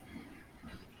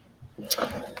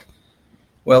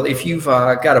Well, if you've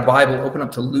got a Bible, open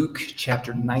up to Luke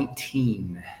chapter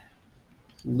 19.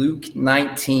 Luke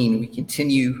 19. We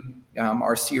continue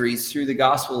our series through the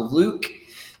Gospel of Luke.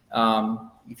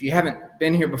 If you haven't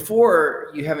been here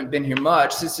before, you haven't been here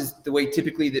much. This is the way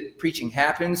typically that preaching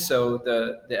happens. So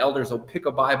the elders will pick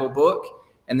a Bible book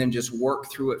and then just work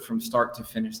through it from start to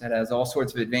finish. That has all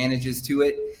sorts of advantages to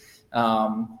it.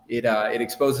 It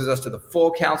exposes us to the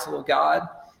full counsel of God.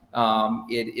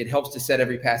 It helps to set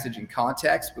every passage in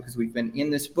context because we've been in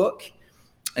this book.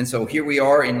 And so here we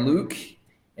are in Luke,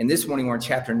 and this morning we're in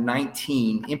chapter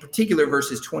 19, in particular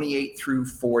verses 28 through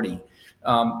 40.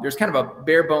 There's kind of a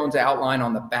bare bones outline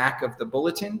on the back of the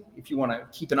bulletin, if you want to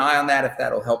keep an eye on that, if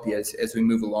that'll help you as we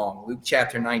move along. Luke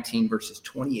chapter 19, verses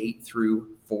 28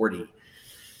 through 40.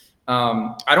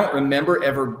 I don't remember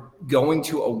ever going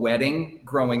to a wedding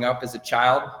growing up as a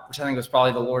child, which I think was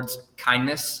probably the Lord's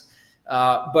kindness.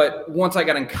 But once I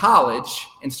got in college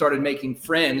and started making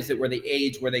friends that were the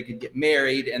age where they could get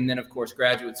married, and then, of course,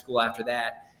 graduate school after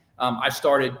that, I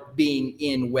started being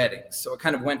in weddings. So it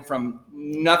kind of went from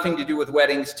nothing to do with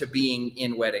weddings to being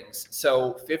in weddings.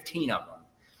 So 15 of them,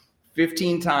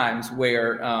 15 times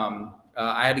where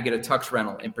I had to get a tux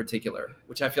rental in particular,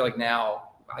 which I feel like now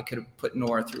I could have put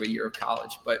Nora through a year of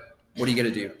college. But what are you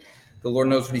going to do? The Lord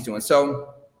knows what he's doing.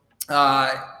 So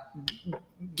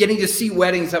getting to see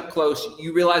weddings up close,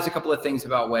 you realize a couple of things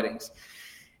about weddings.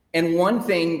 And one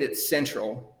thing that's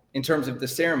central in terms of the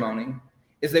ceremony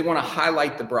is they want to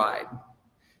highlight the bride.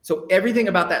 So everything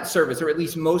about that service, or at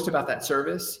least most about that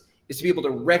service, is to be able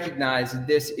to recognize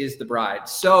this is the bride.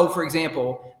 So, for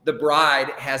example, the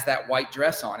bride has that white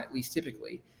dress on, at least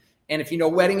typically. And if you know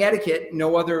wedding etiquette,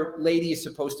 no other lady is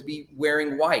supposed to be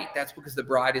wearing white. That's because the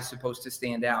bride is supposed to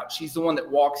stand out. She's the one that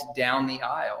walks down the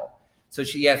aisle. So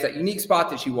she has that unique spot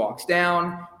that she walks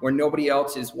down where nobody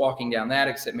else is walking down that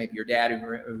except maybe your dad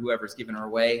or whoever's giving her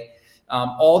away.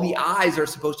 All the eyes are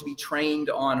supposed to be trained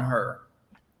on her.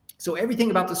 So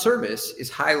everything about the service is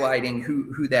highlighting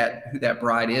who that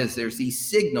bride is. There's these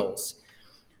signals.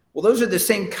 Well, those are the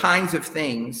same kinds of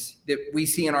things that we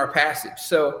see in our passage.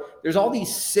 So there's all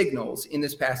these signals in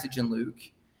this passage in Luke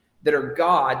that are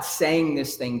God saying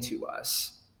this thing to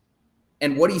us.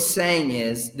 And what he's saying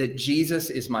is that Jesus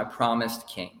is my promised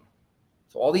king.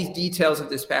 So all these details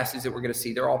of this passage that we're going to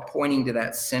see, they're all pointing to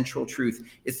that central truth.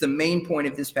 It's the main point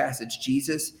of this passage.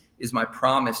 Jesus is my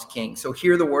promised king. So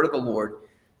hear the word of the Lord.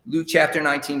 Luke chapter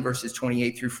 19, verses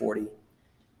 28 through 40.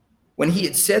 When he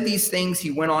had said these things, he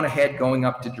went on ahead going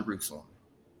up to Jerusalem.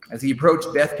 As he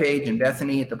approached Bethphage and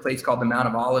Bethany at the place called the Mount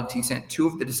of Olives, he sent two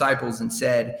of the disciples and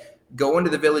said, "Go into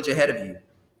the village ahead of you.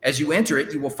 As you enter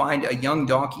it, you will find a young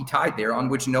donkey tied there on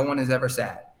which no one has ever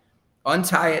sat.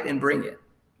 Untie it and bring it.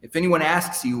 If anyone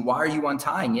asks you, 'Why are you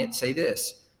untying it?' say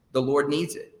this, 'The Lord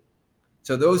needs it.'"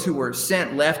 So those who were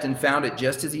sent left and found it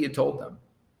just as he had told them.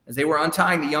 As they were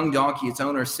untying the young donkey, its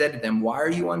owner said to them, "Why are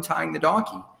you untying the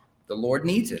donkey?" "The Lord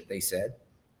needs it," they said.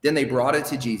 Then they brought it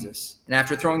to Jesus. And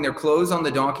after throwing their clothes on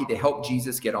the donkey, they helped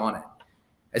Jesus get on it.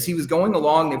 As he was going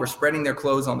along, they were spreading their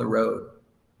clothes on the road.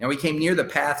 Now he came near the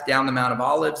path down the Mount of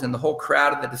Olives, and the whole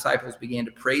crowd of the disciples began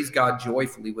to praise God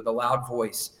joyfully with a loud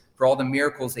voice for all the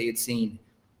miracles they had seen.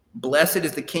 "Blessed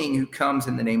is the King who comes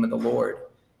in the name of the Lord.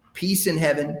 Peace in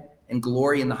heaven and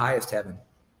glory in the highest heaven."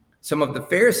 Some of the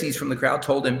Pharisees from the crowd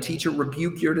told him, "Teacher,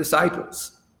 rebuke your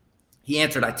disciples." He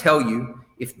answered, "I tell you,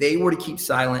 if they were to keep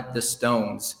silent, the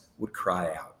stones would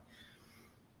cry out."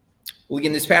 Well,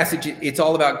 again, this passage, it's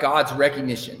all about God's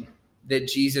recognition that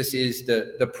Jesus is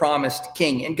the promised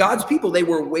king. And God's people, they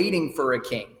were waiting for a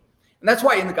king. And that's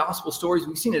why in the gospel stories,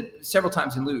 we've seen it several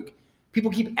times in Luke,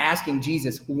 people keep asking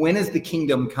Jesus, when is the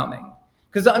kingdom coming?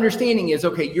 Because the understanding is,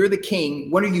 okay, you're the king.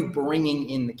 When are you bringing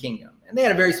in the kingdom? And they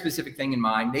had a very specific thing in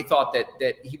mind. They thought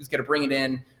that he was going to bring it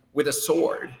in with a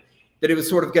sword, that it was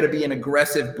sort of going to be an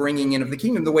aggressive bringing in of the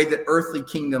kingdom, the way that earthly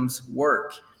kingdoms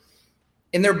work.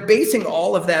 And they're basing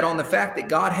all of that on the fact that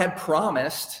God had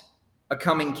promised a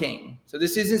coming king. So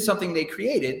this isn't something they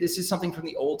created. This is something from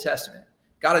the Old Testament.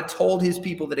 God had told his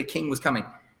people that a king was coming.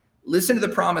 Listen to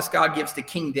the promise God gives to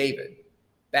King David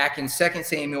back in 2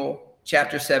 Samuel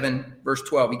chapter 7, verse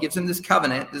 12. He gives him this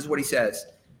covenant. This is what he says.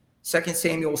 2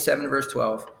 Samuel 7, verse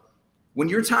 12. "When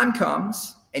your time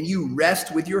comes and you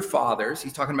rest with your fathers,"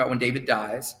 he's talking about when David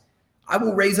dies, "I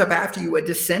will raise up after you a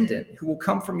descendant who will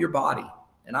come from your body,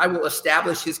 and I will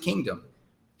establish his kingdom.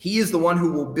 He is the one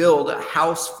who will build a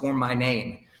house for my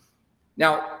name."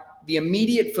 Now, the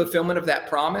immediate fulfillment of that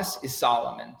promise is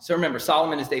Solomon. So remember,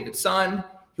 Solomon is David's son.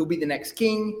 He'll be the next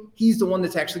king. He's the one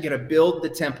that's actually going to build the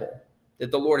temple,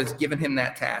 that the Lord has given him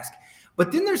that task.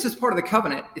 But then there's this part of the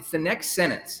covenant. It's the next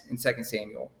sentence in 2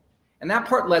 Samuel. And that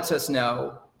part lets us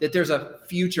know that there's a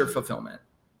future fulfillment,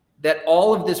 that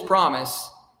all of this promise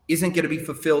isn't going to be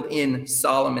fulfilled in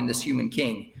Solomon, this human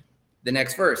king. The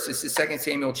next verse, this is 2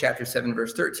 Samuel chapter 7,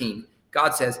 verse 13.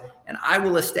 God says, and I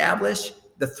will establish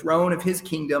the throne of his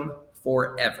kingdom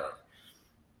forever.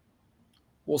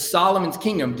 Well, Solomon's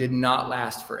kingdom did not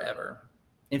last forever.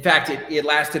 In fact, it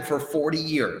lasted for 40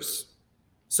 years.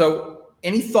 So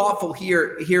any thoughtful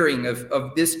hearing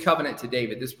of this covenant to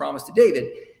David, this promise to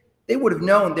David, they would have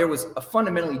known there was a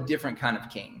fundamentally different kind of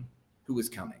king who was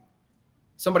coming.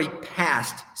 Somebody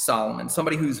past Solomon,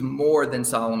 somebody who's more than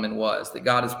Solomon was, that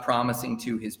God is promising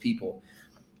to his people.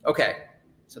 Okay,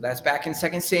 so that's back in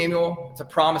 2 Samuel. It's a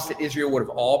promise that Israel would have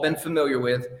all been familiar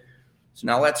with. So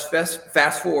now let's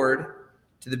fast forward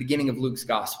to the beginning of Luke's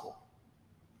gospel.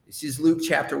 This is Luke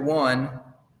chapter 1,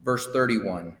 verse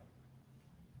 31.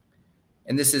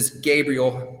 And this is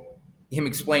Gabriel, him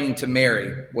explaining to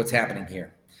Mary what's happening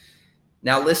here.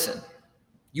 Now listen,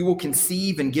 you will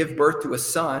conceive and give birth to a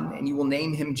son, and you will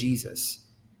name him Jesus.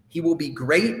 He will be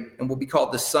great and will be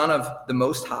called the Son of the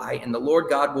Most High, and the Lord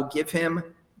God will give him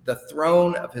the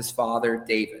throne of his father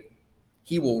David.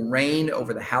 He will reign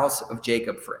over the house of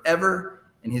Jacob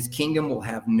forever, and his kingdom will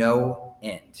have no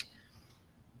end.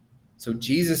 So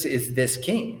Jesus is this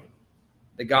king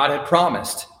that God had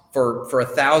promised for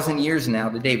 1,000 years now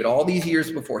to David, all these years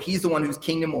before. He's the one whose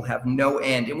kingdom will have no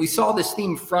end. And we saw this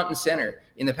theme front and center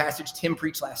in the passage Tim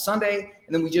preached last Sunday,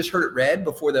 and then we just heard it read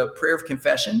before the prayer of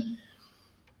confession.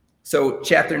 So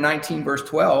chapter 19, verse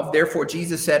 12, therefore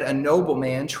Jesus said, a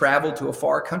nobleman traveled to a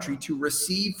far country to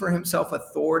receive for himself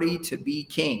authority to be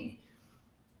king.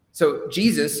 So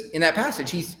Jesus, in that passage,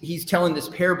 he's telling this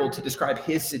parable to describe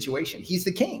his situation. He's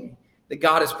the king that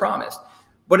God has promised.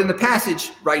 But in the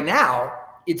passage right now,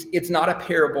 it's not a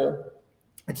parable.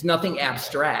 It's nothing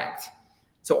abstract.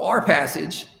 So our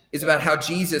passage is about how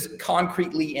Jesus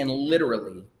concretely and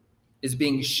literally is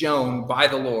being shown by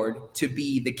the Lord to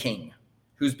be the king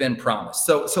who's been promised.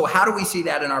 So how do we see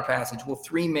that in our passage? Well,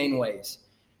 three main ways.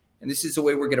 And this is the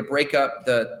way we're going to break up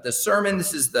the sermon.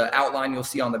 This is the outline you'll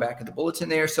see on the back of the bulletin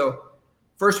there. So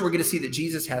first, we're going to see that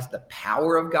Jesus has the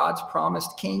power of God's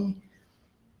promised king.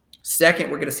 Second,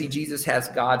 we're going to see Jesus has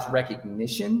God's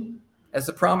recognition as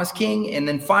the promised king. And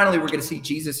then finally, we're going to see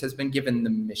Jesus has been given the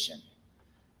mission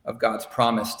of God's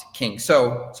promised king.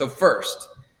 So first,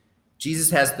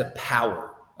 Jesus has the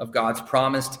power of God's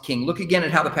promised king. Look again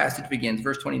at how the passage begins,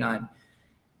 verse 29.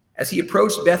 As he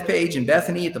approached Bethpage and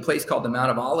Bethany at the place called the Mount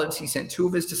of Olives, he sent two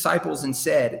of his disciples and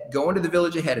said, go into the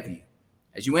village ahead of you.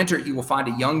 As you enter it, you will find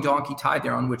a young donkey tied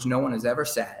there on which no one has ever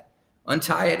sat.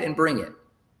 Untie it and bring it.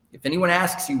 If anyone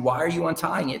asks you, why are you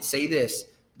untying it? Say this,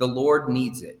 the Lord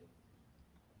needs it.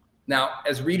 Now,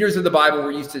 as readers of the Bible,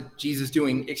 we're used to Jesus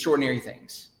doing extraordinary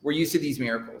things. We're used to these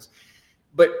miracles.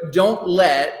 But don't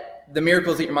let the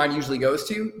miracles that your mind usually goes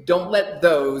to, don't let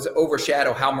those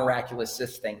overshadow how miraculous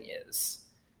this thing is.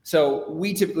 So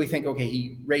we typically think, okay,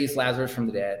 he raised Lazarus from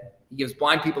the dead. He gives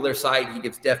blind people their sight. He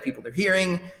gives deaf people their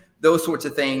hearing, those sorts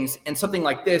of things. And something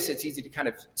like this, it's easy to kind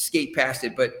of skate past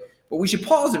it. But we should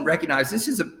pause and recognize this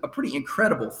is a pretty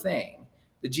incredible thing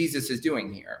that Jesus is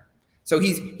doing here. So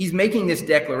he's making this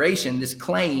declaration, this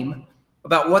claim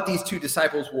about what these two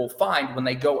disciples will find when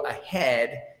they go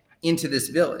ahead into this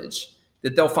village,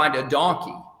 that they'll find a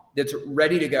donkey that's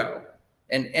ready to go.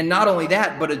 And not only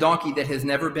that, but a donkey that has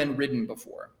never been ridden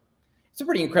before. It's a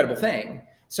pretty incredible thing.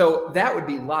 So that would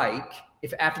be like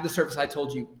if after the service I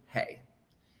told you, hey,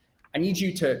 I need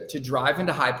you to drive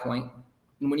into High Point,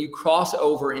 and when you cross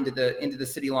over into the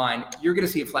city line, you're going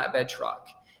to see a flatbed truck,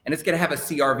 and it's going to have a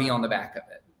CRV on the back of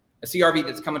it. A CRV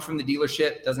that's coming from the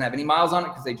dealership, doesn't have any miles on it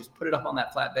because they just put it up on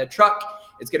that flatbed truck.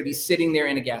 It's going to be sitting there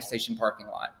in a gas station parking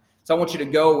lot. So I want you to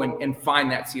go and find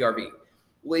that CRV.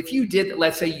 Well, if you did,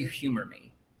 let's say you humor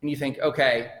me and you think,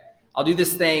 okay, I'll do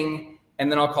this thing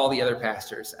and then I'll call the other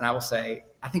pastors and I will say,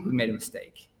 I think we made a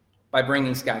mistake by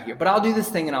bringing Scott here, but I'll do this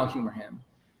thing and I'll humor him.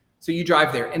 So you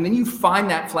drive there and then you find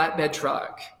that flatbed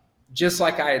truck, just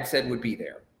like I had said would be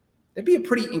there. That'd be a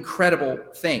pretty incredible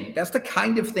thing. That's the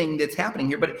kind of thing that's happening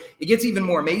here, but it gets even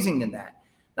more amazing than that.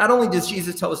 Not only does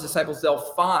Jesus tell his disciples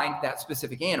they'll find that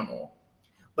specific animal,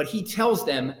 but he tells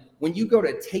them when you go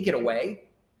to take it away,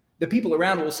 the people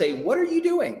around will say, what are you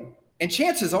doing? And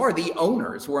chances are the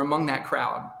owners were among that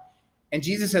crowd. And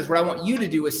Jesus says, what I want you to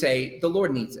do is say, the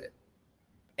Lord needs it,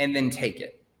 and then take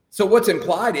it. So what's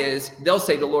implied is they'll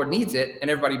say the Lord needs it, and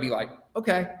everybody be like,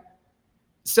 okay.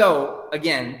 So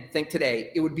again, think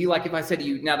today, it would be like if I said to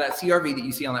you, now that CRV that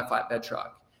you see on that flatbed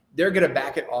truck, they're going to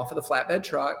back it off of the flatbed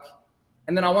truck.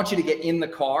 And then I want you to get in the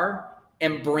car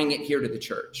and bring it here to the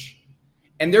church.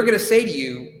 And they're going to say to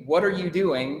you, what are you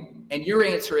doing? And your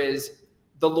answer is,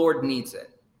 the Lord needs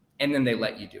it. And then they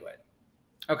let you do it.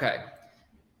 Okay.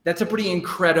 That's a pretty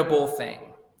incredible thing,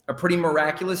 a pretty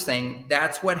miraculous thing.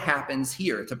 That's what happens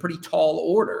here. It's a pretty tall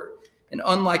order, an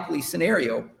unlikely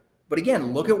scenario. But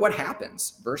again, look at what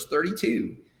happens. Verse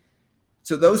 32.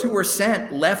 So those who were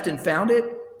sent left and found it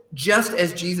just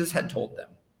as Jesus had told them.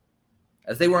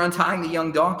 As they were untying the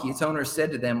young donkey, its owner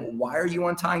said to them, "Why are you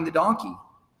untying the donkey?"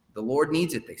 "The Lord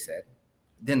needs it," they said.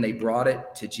 Then they brought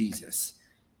it to Jesus.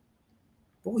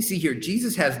 What we see here,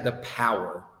 Jesus has the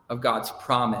power of God's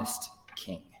promised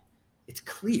king. It's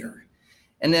clear.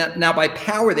 And now by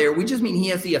power there, we just mean he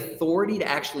has the authority to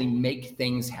actually make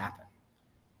things happen.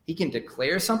 He can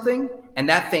declare something, and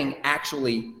that thing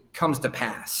actually comes to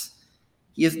pass.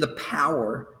 He has the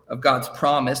power of God's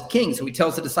promised king. So he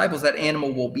tells the disciples that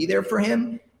animal will be there for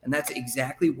him, and that's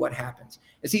exactly what happens.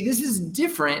 And see, this is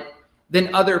different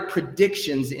than other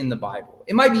predictions in the Bible.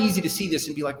 It might be easy to see this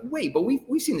and be like, wait, but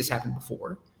we've seen this happen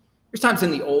before. There's times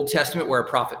in the Old Testament where a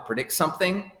prophet predicts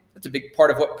something. That's a big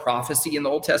part of what prophecy in the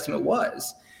Old Testament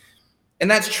was.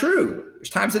 And that's true. There's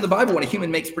times in the Bible when a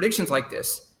human makes predictions like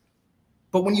this.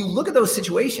 But when you look at those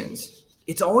situations,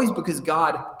 it's always because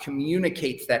God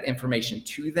communicates that information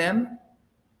to them.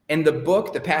 And the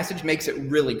book, the passage makes it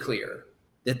really clear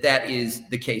that that is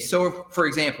the case. So, for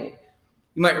example,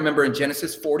 you might remember in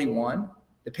Genesis 41,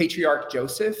 the patriarch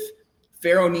Joseph,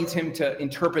 Pharaoh needs him to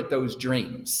interpret those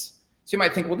dreams. So you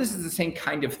might think, well, this is the same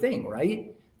kind of thing,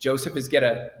 right? Joseph is going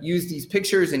to use these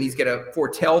pictures and he's going to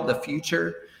foretell the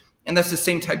future. And that's the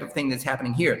same type of thing that's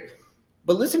happening here.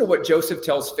 But listen to what Joseph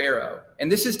tells Pharaoh.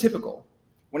 And this is typical.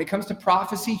 When it comes to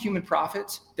prophecy, human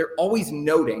prophets, they're always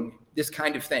noting this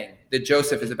kind of thing that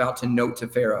Joseph is about to note to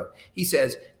Pharaoh. He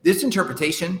says, this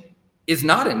interpretation is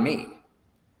not in me.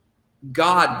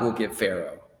 God will give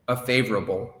Pharaoh a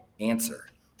favorable answer.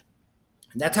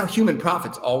 And that's how human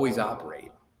prophets always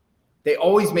operate. They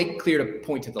always make it clear to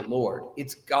point to the Lord.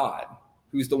 It's God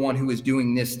who's the one who is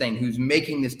doing this thing, who's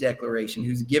making this declaration,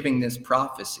 who's giving this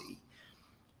prophecy.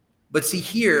 But see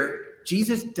here,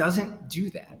 Jesus doesn't do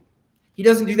that. He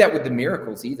doesn't do that with the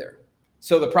miracles either.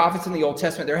 So the prophets in the Old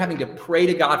Testament, they're having to pray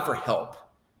to God for help.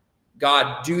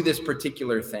 God, do this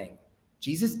particular thing.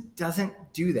 Jesus doesn't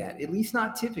do that, at least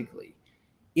not typically.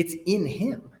 It's in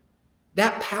him.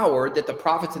 That power that the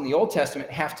prophets in the Old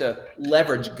Testament have to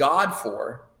leverage God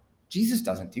for, Jesus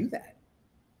doesn't do that.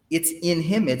 It's in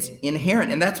him. It's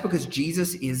inherent. And that's because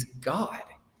Jesus is God.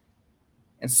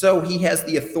 And so he has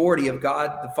the authority of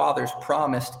God, the Father's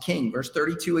promised king. Verse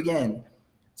 32 again.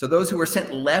 So those who were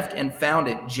sent left and found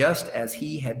it just as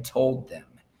he had told them.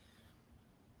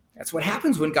 That's what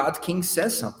happens when God's king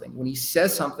says something. When he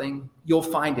says something, you'll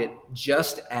find it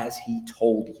just as he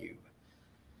told you.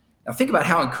 Now think about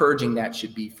how encouraging that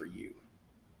should be for you.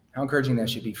 How encouraging that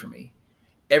should be for me.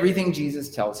 Everything Jesus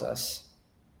tells us,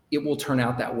 it will turn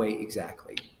out that way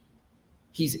exactly.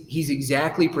 He's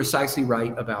exactly precisely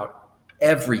right about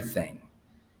everything.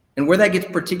 And where that gets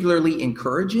particularly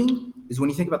encouraging is when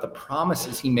you think about the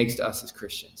promises he makes to us as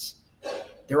Christians.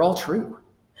 They're all true.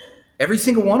 Every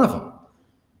single one of them.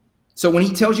 So when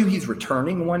he tells you he's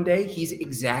returning one day, he's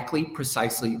exactly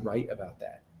precisely right about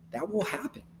that. That will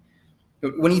happen.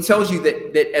 When he tells you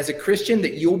that as a Christian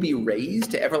that you'll be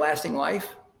raised to everlasting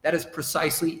life, that is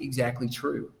precisely exactly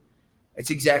true. It's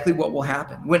exactly what will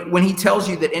happen. When he tells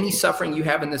you that any suffering you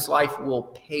have in this life will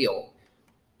pale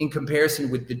in comparison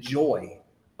with the joy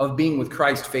of being with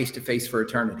Christ face to face for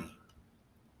eternity,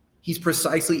 he's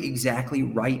precisely exactly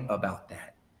right about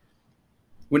that.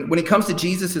 When it comes to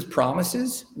Jesus'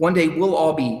 promises, one day we'll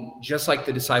all be just like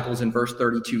the disciples in verse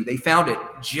 32. They found it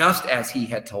just as he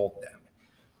had told them.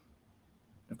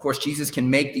 Of course, Jesus can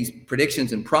make these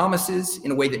predictions and promises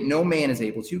in a way that no man is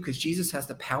able to, because Jesus has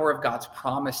the power of God's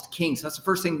promised king. So that's the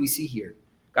first thing we see here.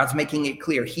 God's making it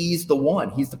clear. He's the one.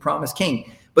 He's the promised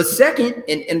king. But second,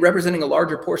 and representing a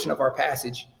larger portion of our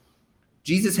passage,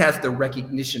 Jesus has the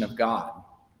recognition of God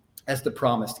as the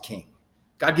promised king.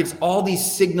 God gives all these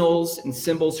signals and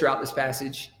symbols throughout this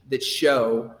passage that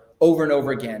show over and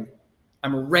over again,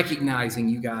 I'm recognizing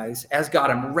you guys. As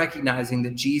God, I'm recognizing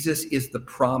that Jesus is the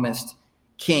promised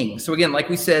king. So again, like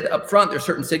we said up front, there's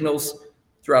certain signals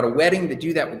throughout a wedding that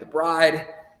do that with the bride.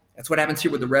 That's what happens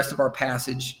here with the rest of our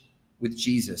passage with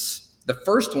Jesus. The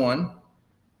first one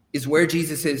is where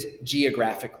Jesus is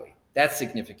geographically. That's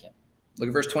significant. Look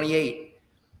at verse 28.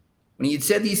 When he had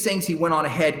said these things, he went on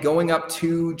ahead, going up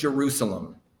to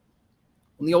Jerusalem.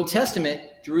 In the Old Testament,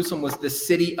 Jerusalem was the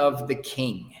city of the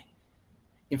king.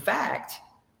 In fact,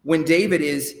 when David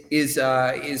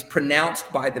is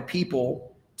pronounced by the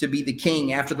people to be the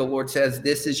king, after the Lord says,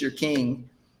 "This is your king,"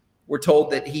 we're told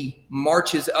that he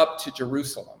marches up to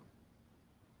Jerusalem.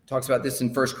 talks about this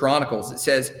in First Chronicles. It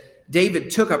says, David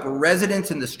took up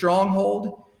residence in the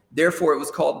stronghold. Therefore, it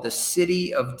was called the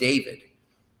city of David.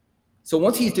 So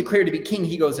once he's declared to be king,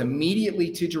 he goes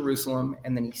immediately to Jerusalem,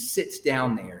 and then he sits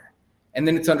down there. And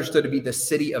then it's understood to be the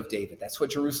city of David. That's what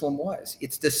Jerusalem was.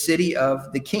 It's the city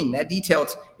of the king. That detail,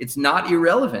 it's not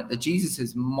irrelevant that Jesus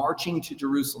is marching to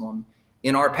Jerusalem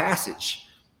in our passage.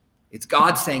 It's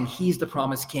God saying he's the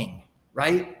promised king,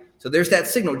 right? So there's that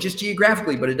signal just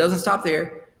geographically, but it doesn't stop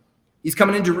there. He's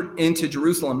coming into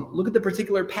Jerusalem. Look at the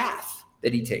particular path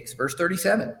that he takes. Verse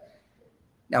 37.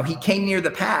 Now he came near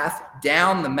the path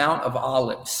down the Mount of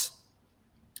Olives.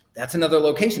 That's another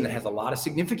location that has a lot of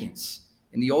significance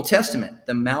in the Old Testament,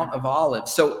 the Mount of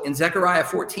Olives. So in Zechariah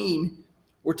 14,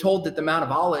 we're told that the Mount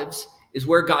of Olives is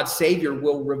where God's Savior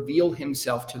will reveal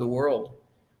himself to the world,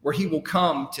 where he will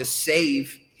come to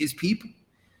save his people.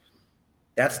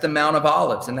 That's the Mount of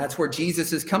Olives, and that's where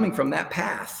Jesus is coming from, that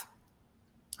path.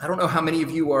 I don't know how many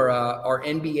of you are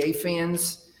NBA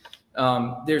fans.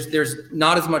 There's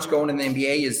not as much going in the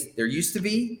NBA as there used to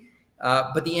be,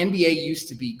 but the NBA used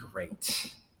to be great.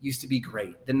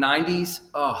 The 90s,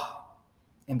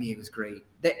 NBA was great.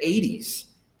 The 80s,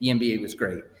 the NBA was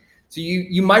great. So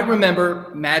you might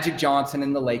remember Magic Johnson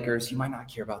and the Lakers. You might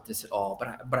not care about this at all,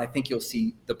 but I think you'll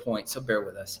see the point, so bear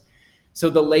with us. So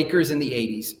the Lakers in the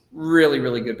 80s, really,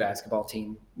 really good basketball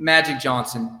team. Magic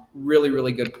Johnson, really,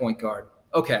 really good point guard.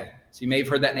 Okay, so you may have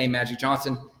heard that name, Magic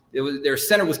Johnson. Their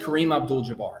center was Kareem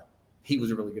Abdul-Jabbar. He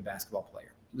was a really good basketball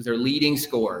player. He was their leading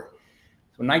scorer.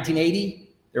 So in 1980,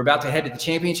 they're about to head to the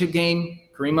championship game.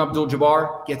 Kareem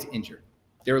Abdul-Jabbar gets injured.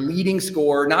 Their leading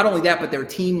scorer, not only that, but their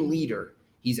team leader,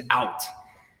 he's out.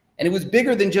 And it was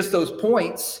bigger than just those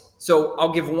points. So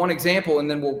I'll give one example, and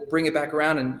then we'll bring it back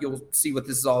around, and you'll see what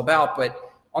this is all about. But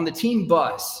on the team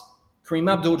bus,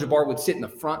 Kareem Abdul-Jabbar would sit in the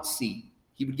front seat.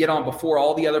 He would get on before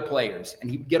all the other players, and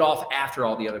he would get off after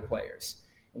all the other players.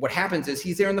 And what happens is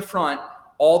he's there in the front.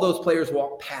 All those players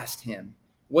walk past him.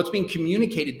 What's being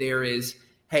communicated there is,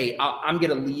 hey, I'm going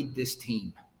to lead this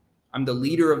team. I'm the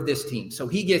leader of this team. So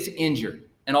he gets injured,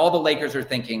 and all the Lakers are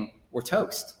thinking, we're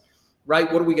toast,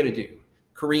 right? What are we going to do?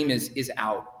 Kareem is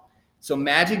out. So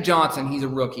Magic Johnson, he's a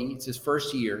rookie. It's his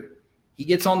first year. He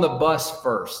gets on the bus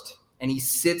first, and he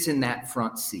sits in that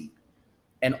front seat.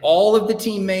 And all of the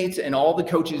teammates and all the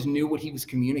coaches knew what he was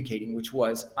communicating, which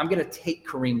was, I'm going to take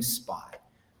Kareem's spot.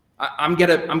 I'm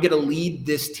gonna lead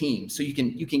this team, so you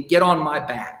can get on my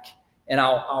back, and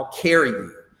I'll carry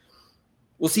you.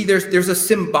 Well, see, there's a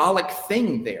symbolic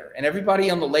thing there, and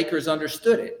everybody on the Lakers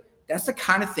understood it. That's the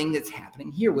kind of thing that's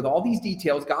happening here. With all these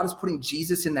details, God is putting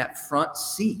Jesus in that front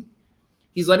seat.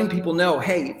 He's letting people know,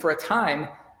 hey, for a time,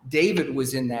 David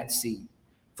was in that seat.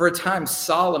 For a time,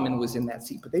 Solomon was in that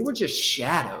seat, but they were just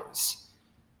shadows.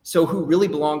 So who really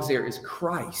belongs there is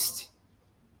Christ.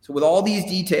 So with all these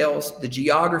details, the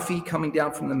geography coming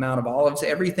down from the Mount of Olives,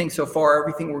 everything so far,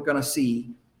 everything we're going to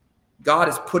see, God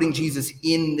is putting Jesus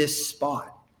in this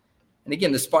spot. And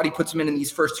again, the spot he puts him in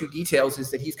these first two details is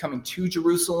that he's coming to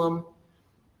Jerusalem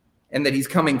and that he's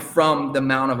coming from the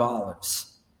Mount of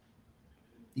Olives.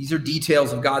 These are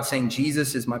details of God saying,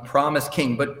 Jesus is my promised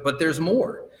king, but there's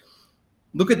more.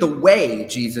 Look at the way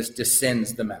Jesus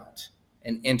descends the mount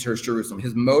and enters Jerusalem,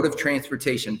 his mode of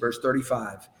transportation, verse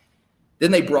 35. Then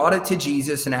they brought it to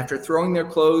Jesus, and after throwing their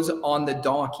clothes on the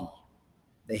donkey,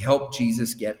 they helped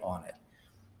Jesus get on it.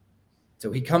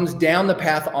 So he comes down the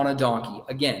path on a donkey.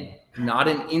 Again, not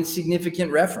an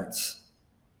insignificant reference.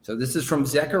 So this is from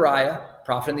Zechariah,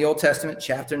 prophet in the Old Testament,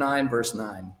 chapter 9, verse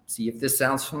 9. See if this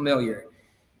sounds familiar.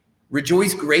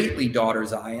 Rejoice greatly, daughter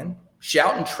Zion.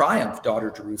 Shout in triumph, daughter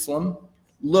Jerusalem.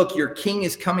 Look, your king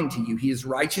is coming to you. He is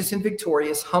righteous and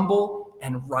victorious, humble,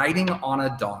 and riding on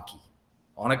a donkey,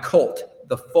 on a colt,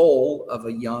 the foal of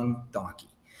a young donkey.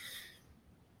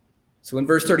 So in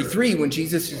verse 33, when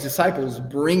Jesus' disciples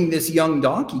bring this young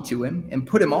donkey to him and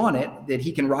put him on it, that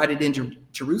he can ride it into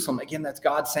Jerusalem, again, that's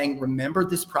God saying, remember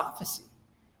this prophecy.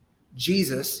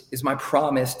 Jesus is my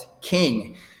promised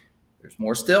king. There's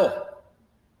more still.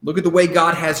 Look at the way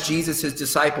God has Jesus'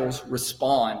 disciples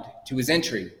respond to his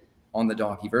entry on the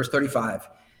donkey. Verse 35.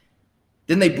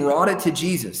 Then they brought it to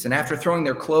Jesus, and after throwing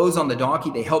their clothes on the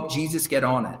donkey, they helped Jesus get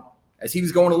on it. As he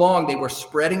was going along, they were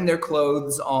spreading their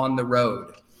clothes on the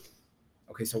road.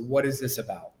 Okay, so what is this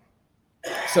about?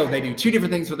 So they do two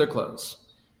different things with their clothes.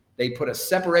 They put a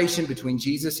separation between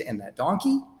Jesus and that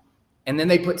donkey, and then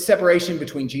they put separation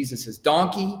between Jesus'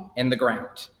 donkey and the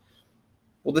ground.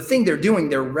 Well, the thing they're doing,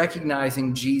 they're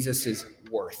recognizing Jesus'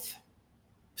 worth.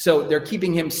 So they're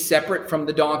keeping him separate from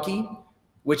the donkey,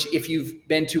 which if you've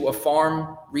been to a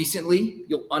farm recently,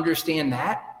 you'll understand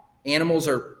that. Animals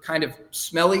are kind of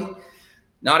smelly.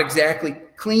 not exactly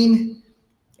clean.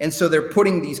 And so they're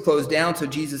putting these clothes down so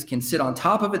Jesus can sit on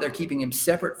top of it. They're keeping him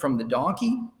separate from the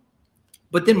donkey.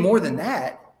 But then more than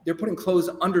that, they're putting clothes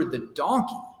under the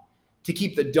donkey to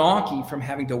keep the donkey from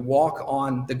having to walk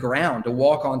on the ground, to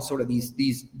walk on sort of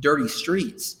these dirty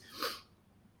streets.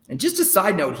 And just a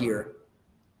side note here,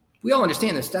 we all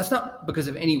understand this. That's not because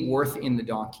of any worth in the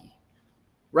donkey,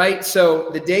 right? So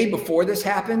the day before this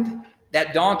happened,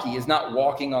 that donkey is not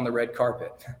walking on the red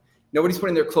carpet. Nobody's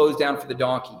putting their clothes down for the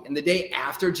donkey. And the day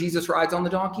after Jesus rides on the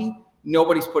donkey,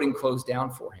 nobody's putting clothes down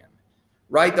for him,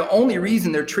 right? The only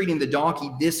reason they're treating the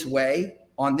donkey this way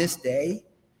on this day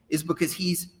is because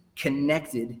he's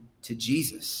connected to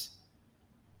Jesus,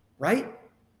 right?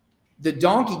 The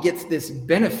donkey gets this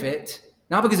benefit,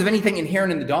 not because of anything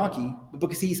inherent in the donkey, but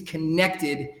because he's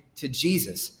connected to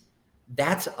Jesus.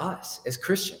 That's us as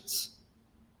Christians.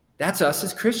 That's us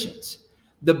as Christians.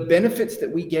 The benefits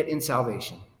that we get in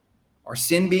salvation, our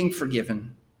sin being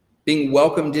forgiven, being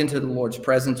welcomed into the Lord's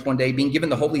presence one day, being given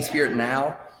the Holy Spirit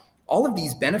now, all of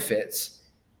these benefits,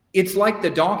 it's like the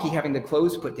donkey having the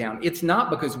clothes put down. It's not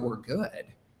because we're good.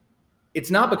 It's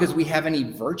not because we have any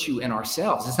virtue in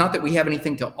ourselves. It's not that we have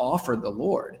anything to offer the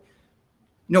Lord.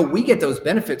 No, we get those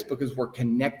benefits because we're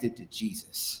connected to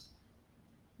Jesus.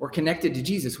 We're connected to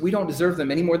Jesus. We don't deserve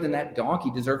them any more than that donkey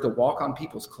deserved to walk on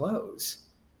people's clothes.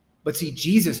 But see,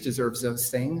 Jesus deserves those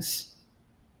things.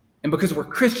 And because we're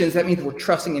Christians, that means we're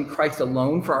trusting in Christ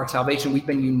alone for our salvation. We've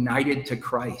been united to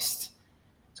Christ.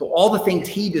 So all the things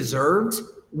he deserves,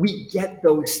 we get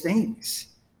those things.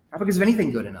 Not because of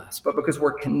anything good in us, but because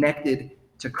we're connected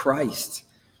to Christ.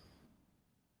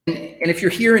 And if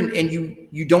you're here and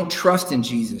you don't trust in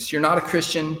Jesus, you're not a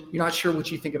Christian, you're not sure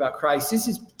what you think about Christ, this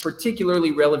is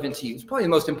particularly relevant to you. It's probably the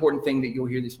most important thing that you'll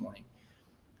hear this morning.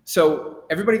 So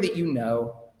everybody that you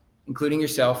know, including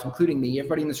yourself, including me,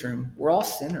 everybody in this room, we're all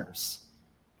sinners.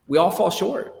 We all fall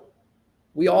short.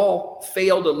 We all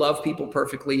fail to love people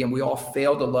perfectly, and we all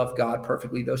fail to love God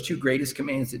perfectly. Those two greatest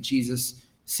commands that Jesus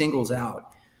singles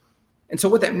out. And so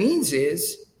what that means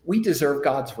is we deserve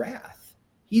God's wrath.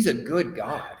 He's a good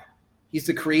God. He's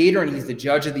the creator and he's the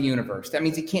judge of the universe. That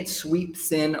means he can't sweep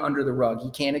sin under the rug. He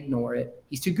can't ignore it.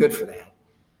 He's too good for that.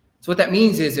 So what that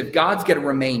means is if God's going to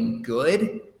remain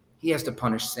good, he has to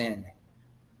punish sin.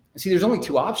 And see, there's only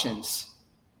two options.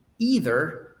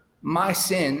 Either my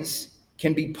sins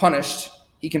can be punished.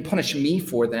 He can punish me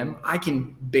for them. I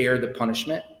can bear the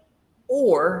punishment.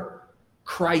 Or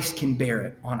Christ can bear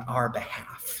it on our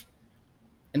behalf.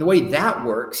 And the way that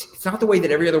works, it's not the way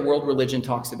that every other world religion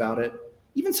talks about it.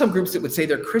 Even some groups that would say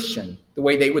they're Christian, the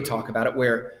way they would talk about it,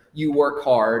 where you work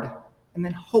hard and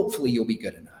then hopefully you'll be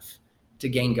good enough to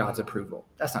gain God's approval.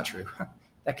 That's not true.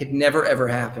 That could never, ever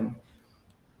happen.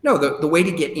 No, the way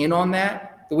to get in on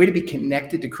that, the way to be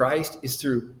connected to Christ is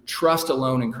through trust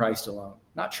alone in Christ alone.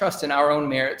 Not trust in our own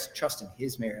merits, trust in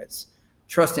his merits,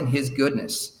 trust in his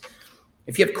goodness.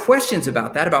 If you have questions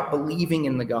about that, about believing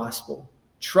in the gospel,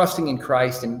 trusting in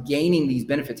Christ and gaining these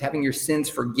benefits, having your sins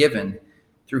forgiven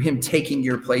through him taking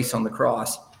your place on the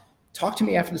cross, talk to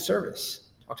me after the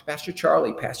service. Talk to Pastor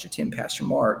Charlie, Pastor Tim, Pastor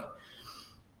Mark.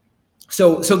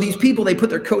 So these people, they put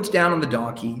their coats down on the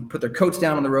donkey, put their coats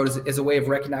down on the road as a way of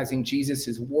recognizing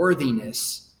Jesus'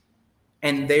 worthiness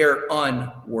and their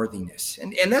unworthiness.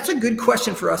 And that's a good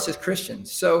question for us as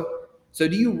Christians. So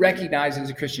do you recognize as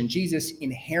a Christian Jesus'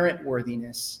 inherent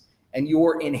worthiness and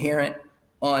your inherent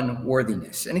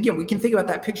unworthiness? And again, we can think about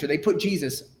that picture. They put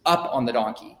Jesus up on the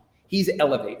donkey. He's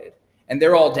elevated and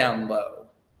they're all down low.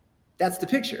 That's the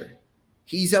picture.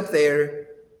 He's up there.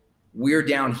 We're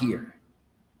down here.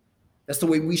 That's the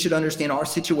way we should understand our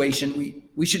situation.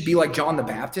 We should be like John the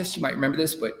Baptist. You might remember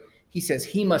this, but he says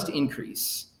he must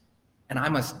increase and I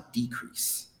must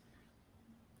decrease.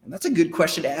 And that's a good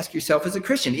question to ask yourself as a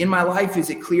Christian. In my life, is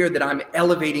it clear that I'm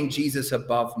elevating Jesus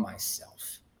above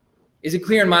myself? Is it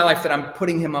clear in my life that I'm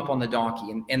putting him up on the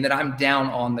donkey and that I'm down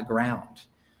on the ground?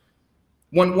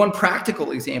 One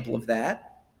practical example of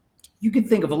that, you can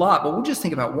think of a lot, but we'll just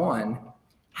think about one.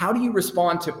 How do you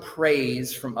respond to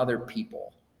praise from other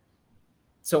people?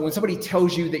 So when somebody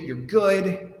tells you that you're good,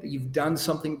 that you've done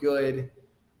something good,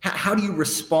 how do you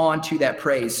respond to that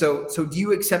praise? So do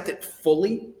you accept it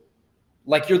fully,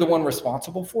 like you're the one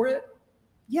responsible for it?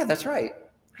 Yeah, that's right.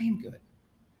 I am good.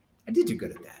 I did do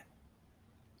good at that.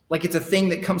 Like it's a thing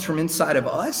that comes from inside of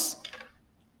us?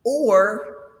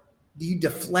 Or do you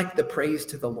deflect the praise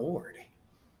to the Lord?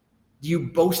 Do you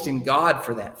boast in God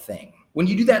for that thing? When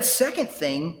you do that second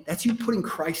thing, that's you putting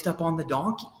Christ up on the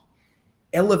donkey,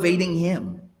 elevating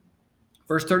him.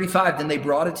 Verse 35, then they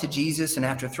brought it to Jesus, and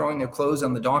after throwing their clothes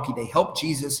on the donkey, they helped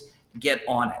Jesus get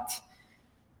on it.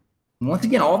 And once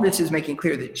again, all this is making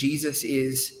clear that Jesus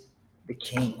is the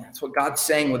king. That's what God's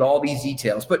saying with all these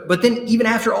details. But then even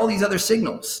after all these other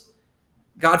signals,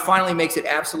 God finally makes it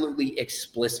absolutely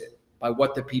explicit by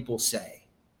what the people say.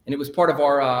 And it was part of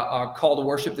our call to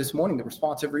worship this morning, the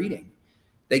responsive reading.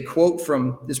 They quote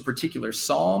from this particular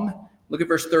psalm. Look at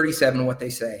verse 37, what they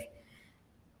say.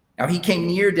 Now he came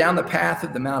near down the path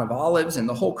of the Mount of Olives, and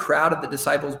the whole crowd of the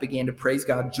disciples began to praise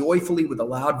God joyfully with a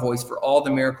loud voice for all the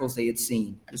miracles they had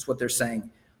seen. This is what they're saying.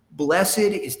 Blessed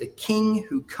is the King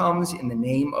who comes in the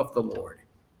name of the Lord.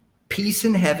 Peace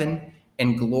in heaven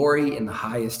and glory in the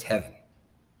highest heaven.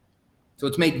 So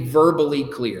it's made verbally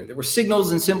clear. There were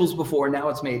signals and symbols before. Now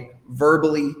it's made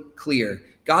verbally clear.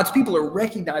 God's people are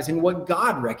recognizing what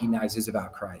God recognizes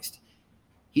about Christ.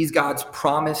 He's God's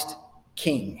promised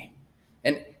king.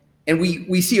 And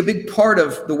we see a big part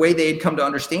of the way they had come to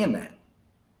understand that.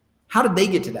 How did they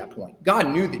get to that point? God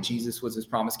knew that Jesus was his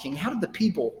promised king. How did the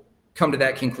people come to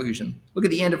that conclusion? Look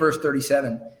at the end of verse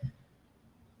 37.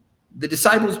 The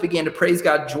disciples began to praise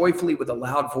God joyfully with a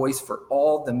loud voice for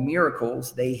all the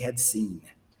miracles they had seen.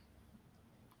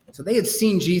 So they had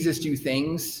seen Jesus do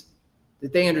things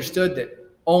that they understood that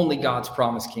only God's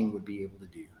promised king would be able to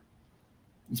do.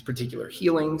 These particular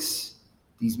healings,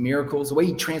 these miracles, the way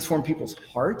he transformed people's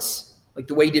hearts, like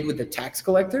the way he did with the tax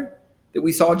collector that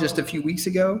we saw just a few weeks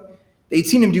ago. They'd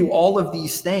seen him do all of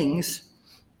these things,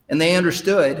 and they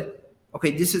understood,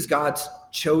 okay, this is God's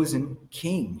chosen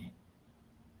king.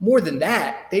 More than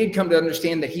that, they had come to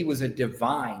understand that he was a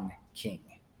divine king,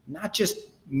 not just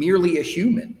merely a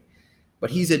human, but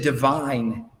he's a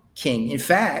divine king. In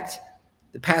fact,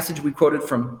 the passage we quoted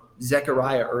from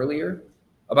Zechariah earlier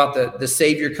about the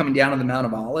Savior coming down on the Mount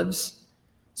of Olives.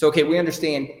 So, okay, we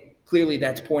understand clearly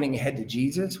that's pointing ahead to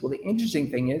Jesus. Well, the interesting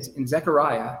thing is in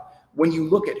Zechariah, when you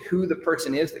look at who the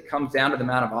person is that comes down to the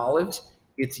Mount of Olives,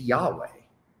 it's Yahweh,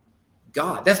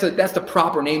 God. That's the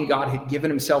proper name God had given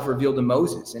himself, revealed to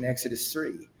Moses in Exodus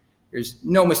 3. There's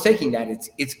no mistaking that.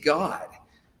 It's God.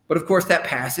 But of course, that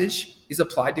passage is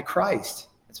applied to Christ.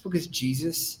 That's because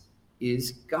Jesus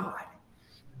is God.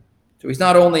 So he's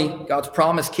not only God's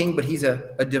promised king, but he's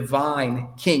a divine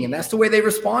king. And that's the way they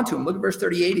respond to him. Look at verse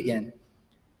 38 again.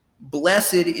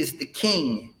 Blessed is the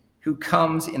king who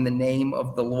comes in the name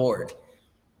of the Lord.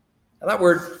 Now that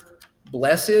word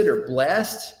blessed or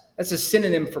blessed, that's a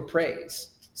synonym for praise.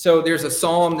 So there's a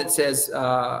psalm that says,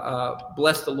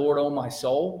 bless the Lord, O my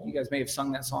soul. You guys may have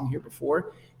sung that song here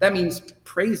before. That means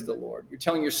praise the Lord. You're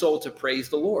telling your soul to praise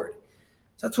the Lord.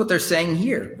 So that's what they're saying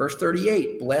here. Verse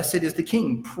 38, blessed is the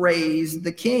king. Praise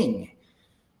the king.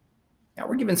 Now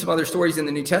we're given some other stories in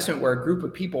the New Testament where a group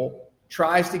of people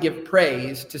tries to give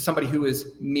praise to somebody who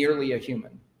is merely a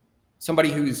human,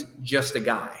 somebody who's just a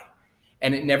guy,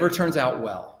 and it never turns out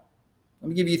well. Let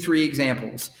me give you 3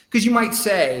 examples, because you might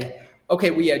say,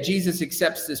 okay, Jesus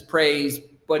accepts this praise,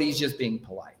 but he's just being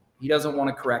polite. He doesn't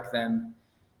want to correct them.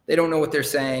 They don't know what they're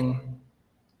saying.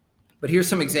 But here's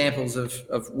some examples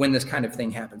of when this kind of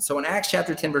thing happens. So in Acts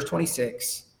chapter 10, verse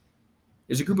 26,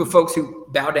 there's a group of folks who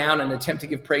bow down and attempt to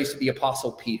give praise to the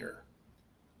apostle Peter.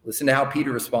 Listen to how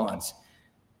Peter responds.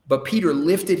 But Peter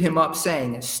lifted him up,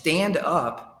 saying, stand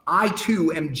up, I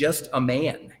too am just a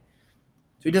man.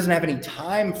 So he doesn't have any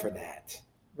time for that,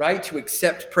 right? To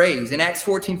accept praise. In Acts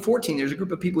 14:14, there's a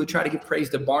group of people who try to give praise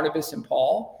to Barnabas and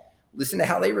Paul. Listen to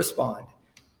how they respond.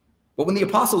 But when the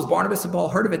apostles Barnabas and Paul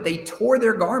heard of it, they tore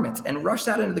their garments and rushed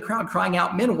out into the crowd, crying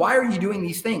out, men, why are you doing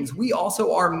these things? We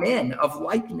also are men of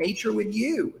like nature with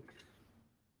you.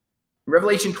 In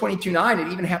Revelation 22:9,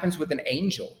 it even happens with an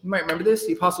angel. You might remember this.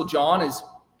 The apostle John is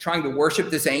trying to worship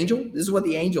this angel. This is what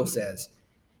the angel says.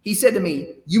 He said to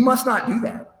me, you must not do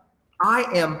that. I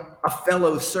am a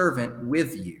fellow servant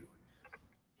with you.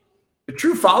 The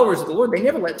true followers of the Lord, they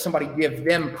never let somebody give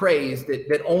them praise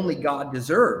that only God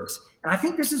deserves. And I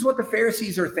think this is what the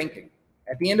Pharisees are thinking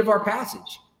at the end of our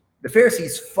passage. The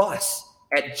Pharisees fuss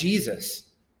at Jesus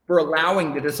for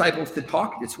allowing the disciples to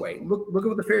talk this way. Look at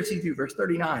what the Pharisees do, verse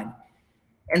 39.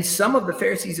 And some of the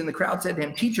Pharisees in the crowd said to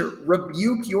him, teacher,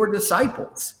 rebuke your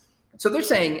disciples. So they're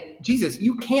saying, Jesus,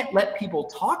 you can't let people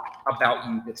talk about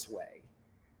you this way.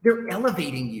 They're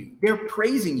elevating you. They're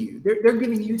praising you. They're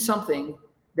giving you something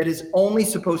that is only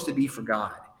supposed to be for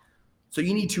God. So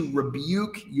you need to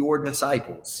rebuke your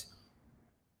disciples.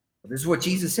 This is what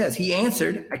Jesus says. He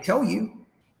answered, I tell you,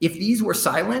 if these were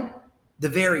silent, the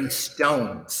very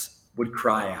stones would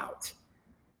cry out.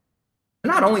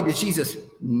 Not only does Jesus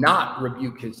not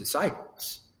rebuke his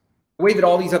disciples, the way that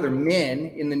all these other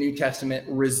men in the New Testament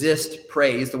resist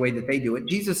praise the way that they do it,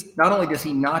 Jesus, not only does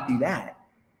he not do that,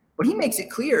 but he makes it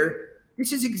clear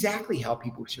this is exactly how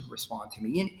people should respond to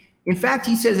me. And in fact,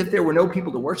 he says if there were no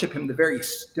people to worship him, the very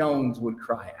stones would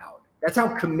cry out. That's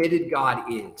how committed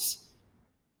God is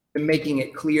to making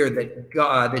it clear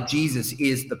that Jesus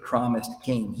is the promised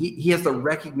king. He has the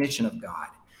recognition of God.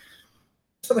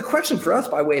 So the question for us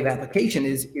by way of application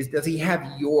is does he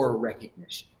have your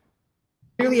recognition? He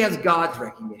clearly has God's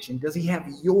recognition. Does he have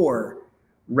your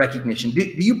recognition? Do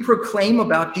you proclaim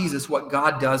about Jesus what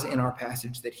God does in our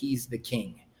passage, that he's the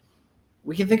king?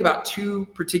 We can think about two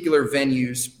particular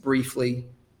venues briefly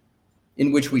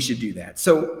in which we should do that.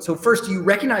 So first, do you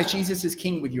recognize Jesus as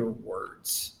king with your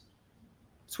words?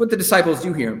 It's what the disciples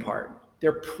do here in part.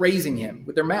 They're praising him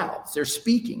with their mouths. They're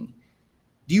speaking.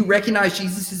 Do you recognize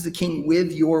Jesus as the king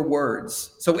with your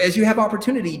words? So as you have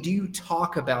opportunity, do you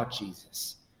talk about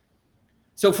Jesus?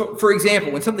 So for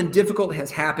example, when something difficult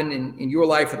has happened in your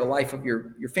life or the life of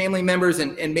your family members,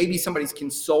 and maybe somebody's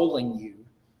consoling you,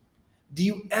 do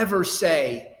you ever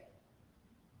say,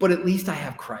 but at least I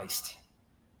have Christ.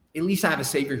 At least I have a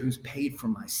Savior who's paid for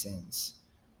my sins,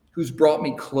 who's brought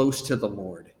me close to the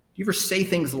Lord? Do you ever say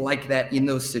things like that in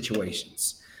those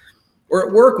situations? Or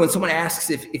at work, when someone asks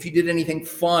if you did anything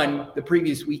fun the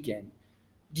previous weekend,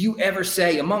 do you ever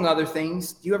say, among other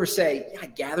things, do you ever say, yeah, I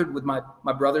gathered with my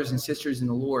brothers and sisters in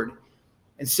the Lord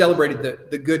and celebrated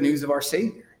the good news of our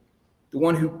Savior, the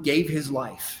one who gave his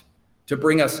life to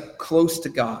bring us close to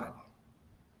God?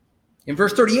 In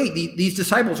verse 38, these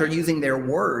disciples are using their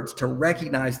words to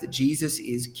recognize that Jesus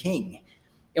is king.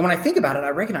 And when I think about it, I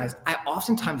recognize I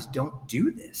oftentimes don't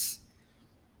do this.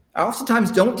 I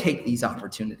oftentimes don't take these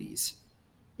opportunities.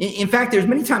 In fact, there's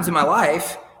many times in my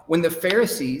life when the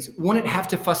Pharisees wouldn't have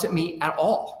to fuss at me at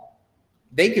all.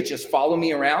 They could just follow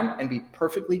me around and be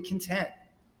perfectly content,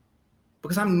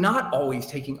 because I'm not always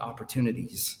taking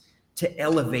opportunities to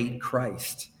elevate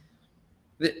Christ.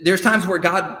 There's times where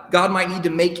God might need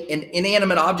to make an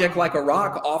inanimate object like a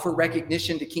rock offer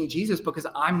recognition to King Jesus because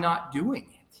I'm not doing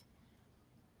it.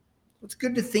 It's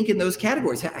good to think in those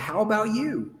categories. How about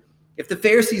you? If the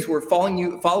Pharisees were following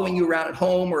you around at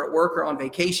home or at work or on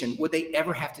vacation, would they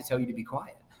ever have to tell you to be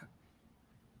quiet?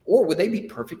 Or would they be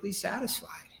perfectly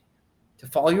satisfied to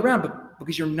follow you around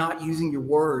because you're not using your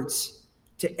words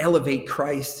to elevate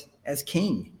Christ as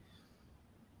king?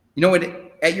 You know,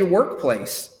 at your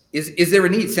workplace, is there a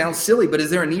need? Sounds silly, but is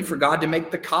there a need for God to make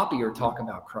the copier talk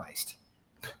about Christ?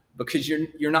 Because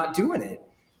you're not doing it.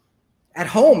 At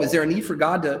home, is there a need for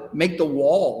God to make the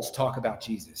walls talk about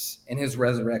Jesus and his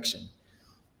resurrection?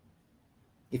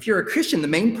 If you're a Christian, the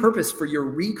main purpose for your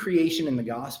recreation in the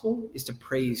gospel is to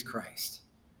praise Christ.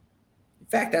 In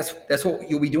fact, that's what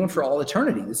you'll be doing for all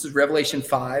eternity. This is Revelation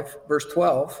 5, verse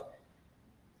 12.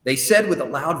 They said with a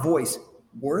loud voice,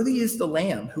 "Worthy is the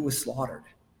Lamb who was slaughtered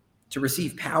to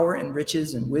receive power and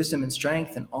riches and wisdom and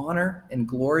strength and honor and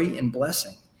glory and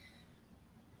blessing."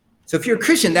 So if you're a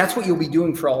Christian, that's what you'll be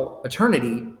doing for all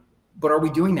eternity. But are we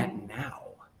doing that now?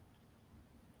 Are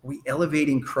we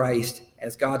elevating Christ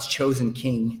as God's chosen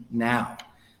king now?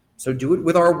 So do it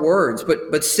with our words.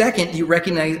 But second, you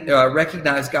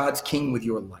recognize God's king with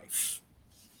your life.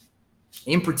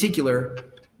 In particular,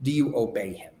 do you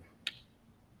obey him?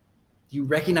 Do you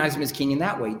recognize him as king in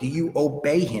that way? Do you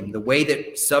obey him the way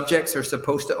that subjects are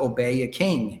supposed to obey a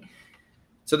king?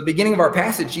 So the beginning of our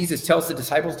passage, Jesus tells the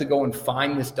disciples to go and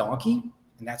find this donkey,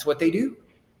 and that's what they do.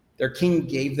 Their king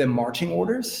gave them marching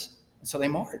orders, and so they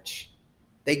march.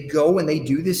 They go and they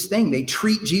do this thing. They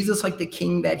treat Jesus like the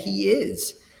king that he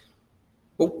is.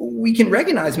 But we can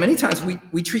recognize many times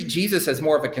we treat Jesus as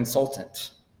more of a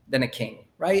consultant than a king,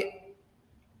 right?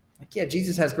 Like, yeah,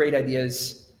 Jesus has great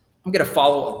ideas. I'm going to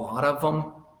follow a lot of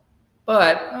them,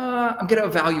 but I'm going to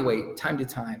evaluate time to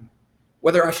time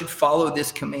whether I should follow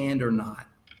this command or not.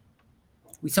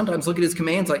 We sometimes look at his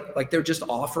commands like they're just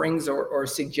offerings or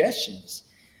suggestions.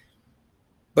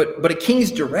 But a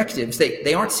king's directives,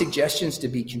 they aren't suggestions to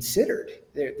be considered.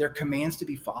 They're commands to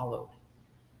be followed.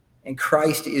 And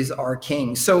Christ is our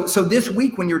king. So this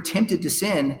week when you're tempted to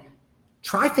sin,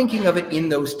 try thinking of it in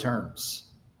those terms.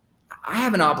 I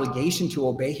have an obligation to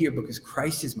obey here because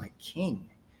Christ is my king.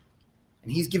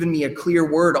 And he's given me a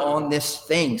clear word on this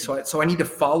thing. So I need to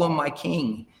follow my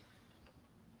king.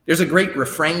 There's a great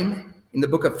refrain in the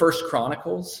book of 1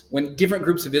 Chronicles when different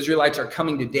groups of Israelites are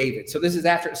coming to David. So this is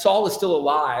after Saul is still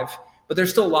alive, but there's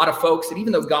still a lot of folks that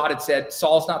even though God had said,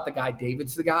 Saul's not the guy,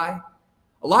 David's the guy,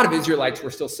 a lot of Israelites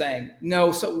were still saying,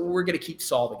 no, so we're going to keep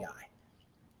Saul the guy.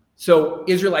 So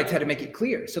Israelites had to make it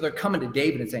clear. So they're coming to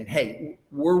David and saying, hey,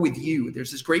 we're with you.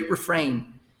 There's this great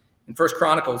refrain in 1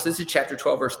 Chronicles. This is chapter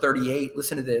 12, verse 38.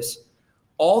 Listen to this.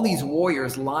 All these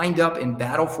warriors lined up in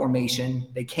battle formation.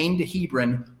 They came to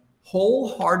Hebron,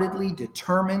 wholeheartedly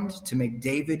determined to make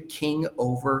David king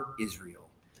over Israel.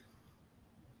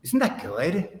 Isn't that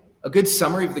good? A good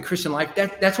summary of the Christian life.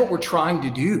 That's what we're trying to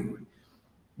do.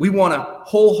 We want to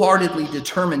wholeheartedly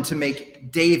determine to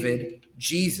make David,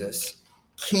 Jesus,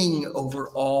 king over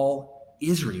all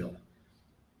Israel.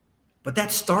 But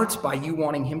that starts by you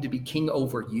wanting him to be king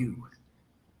over you.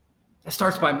 That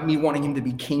starts by me wanting him to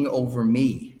be king over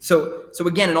me. So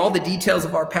again, in all the details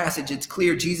of our passage, it's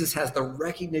clear Jesus has the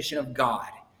recognition of God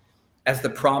as the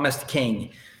promised king.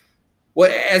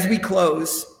 Well, as we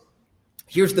close,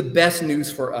 here's the best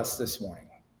news for us this morning.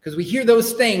 Because we hear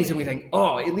those things and we think,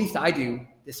 oh, at least I do.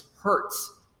 This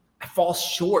hurts. I fall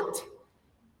short.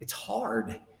 It's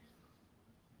hard.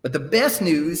 But the best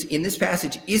news in this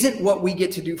passage isn't what we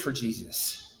get to do for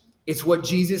Jesus. It's what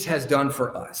Jesus has done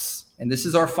for us. And this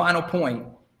is our final point.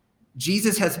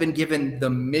 Jesus has been given the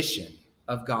mission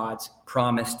of God's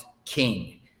promised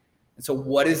king. And so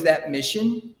what is that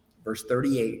mission? Verse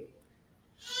 38.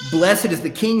 Blessed is the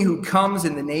king who comes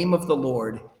in the name of the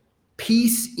Lord,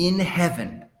 peace in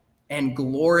heaven and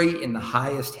glory in the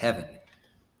highest heaven.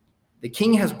 The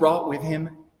king has brought with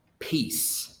him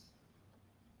peace.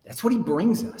 That's what he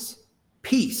brings us,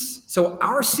 peace. So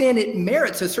our sin, it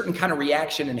merits a certain kind of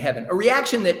reaction in heaven, a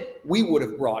reaction that we would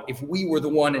have brought if we were the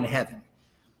one in heaven.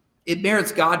 It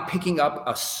merits God picking up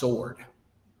a sword.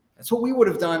 That's what we would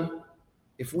have done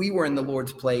if we were in the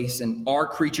Lord's place and our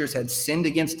creatures had sinned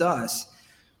against us.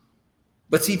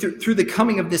 But see, through the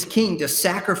coming of this king to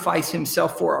sacrifice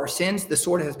himself for our sins, the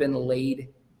sword has been laid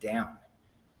down.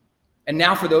 And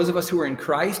now for those of us who are in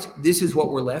Christ, this is what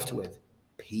we're left with,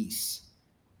 peace.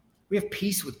 We have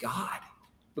peace with God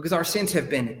because our sins have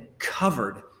been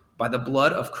covered by the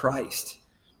blood of Christ.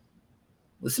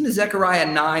 Listen to Zechariah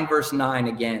 9, verse 9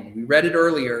 again. We read it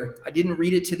earlier. I didn't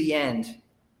read it to the end.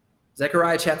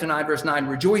 Zechariah chapter 9, verse 9.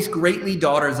 Rejoice greatly,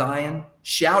 daughter Zion.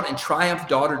 Shout and triumph,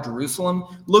 daughter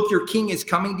Jerusalem. Look, your king is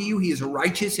coming to you. He is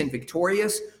righteous and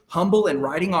victorious, humble and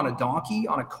riding on a donkey,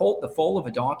 on a colt, the foal of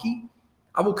a donkey.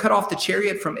 I will cut off the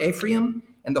chariot from Ephraim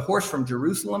and the horse from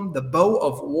Jerusalem. The bow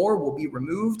of war will be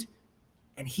removed,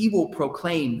 and he will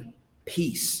proclaim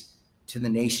peace to the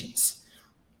nations.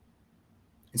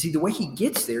 And see, the way he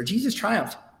gets there, Jesus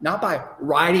triumphed not by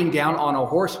riding down on a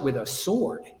horse with a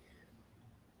sword.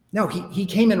 No, he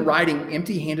came in riding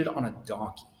empty-handed on a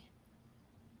donkey.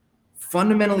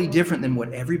 Fundamentally different than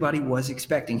what everybody was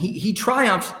expecting. He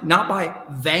triumphed not by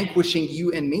vanquishing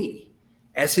you and me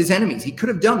as his enemies. He could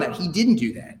have done that. He didn't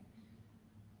do that.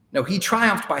 No, he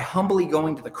triumphed by humbly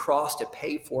going to the cross to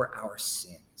pay for our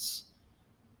sins.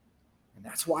 And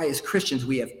that's why as Christians,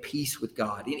 we have peace with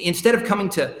God. Instead of coming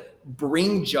to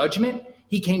bring judgment,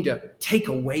 he came to take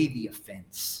away the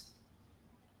offense,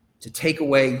 to take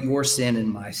away your sin and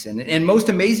my sin. And most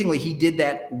amazingly, he did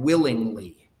that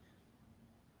willingly.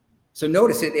 So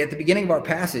notice it at the beginning of our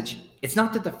passage, it's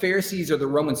not that the Pharisees or the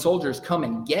Roman soldiers come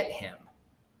and get him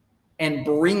and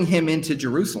bring him into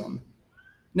Jerusalem.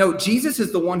 No, Jesus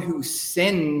is the one who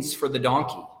sends for the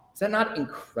donkey. Is that not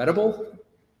incredible?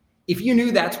 If you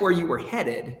knew that's where you were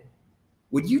headed,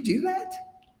 would you do that?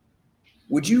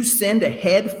 Would you send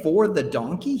ahead for the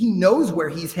donkey? He knows where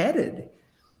he's headed.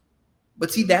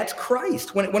 But see, that's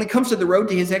Christ. When it comes to the road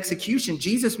to his execution,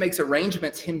 Jesus makes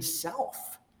arrangements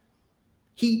himself.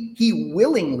 He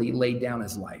willingly laid down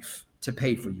his life to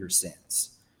pay for your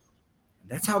sins.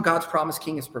 That's how God's promised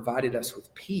king has provided us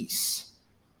with peace.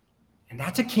 And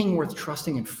that's a king worth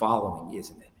trusting and following,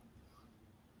 isn't it?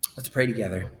 Let's pray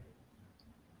together.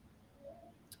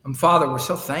 Father, we're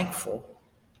so thankful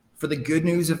for the good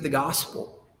news of the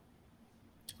gospel.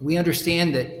 We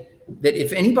understand that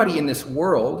if anybody in this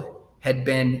world had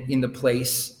been in the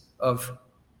place of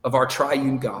our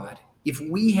triune God, if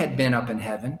we had been up in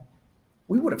heaven,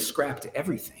 we would have scrapped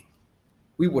everything.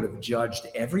 We would have judged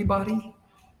everybody.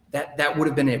 That would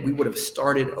have been it. We would have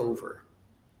started over.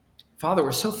 Father,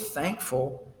 we're so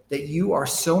thankful that you are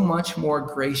so much more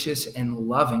gracious and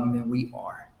loving than we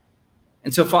are.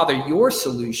 And so, Father, your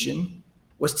solution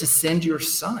was to send your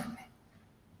son.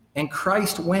 And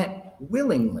Christ went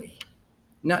willingly,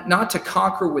 not to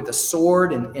conquer with a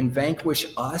sword and vanquish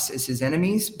us as his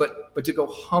enemies, but to go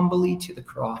humbly to the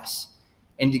cross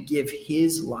and to give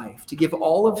his life, to give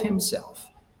all of himself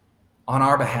on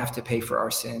our behalf to pay for our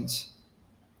sins.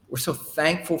 We're so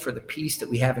thankful for the peace that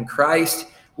we have in Christ.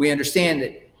 We understand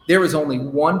that there was only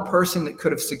one person that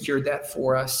could have secured that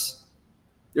for us.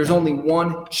 There's only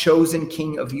one chosen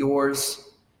king of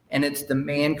yours, and it's the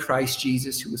man Christ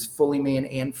Jesus, who was fully man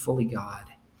and fully God.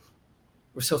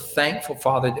 We're so thankful,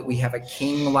 Father, that we have a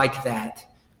king like that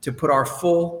to put our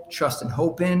full trust and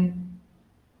hope in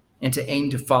and to aim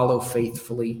to follow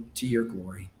faithfully to your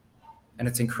glory. And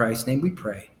it's in Christ's name we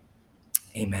pray.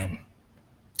 Amen.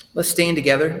 Let's stand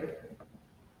together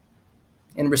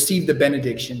and receive the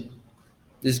benediction.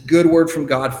 This good word from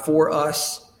God for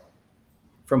us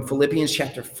from Philippians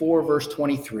chapter 4, verse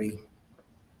 23.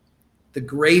 The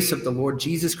grace of the Lord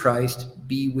Jesus Christ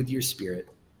be with your spirit.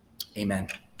 Amen.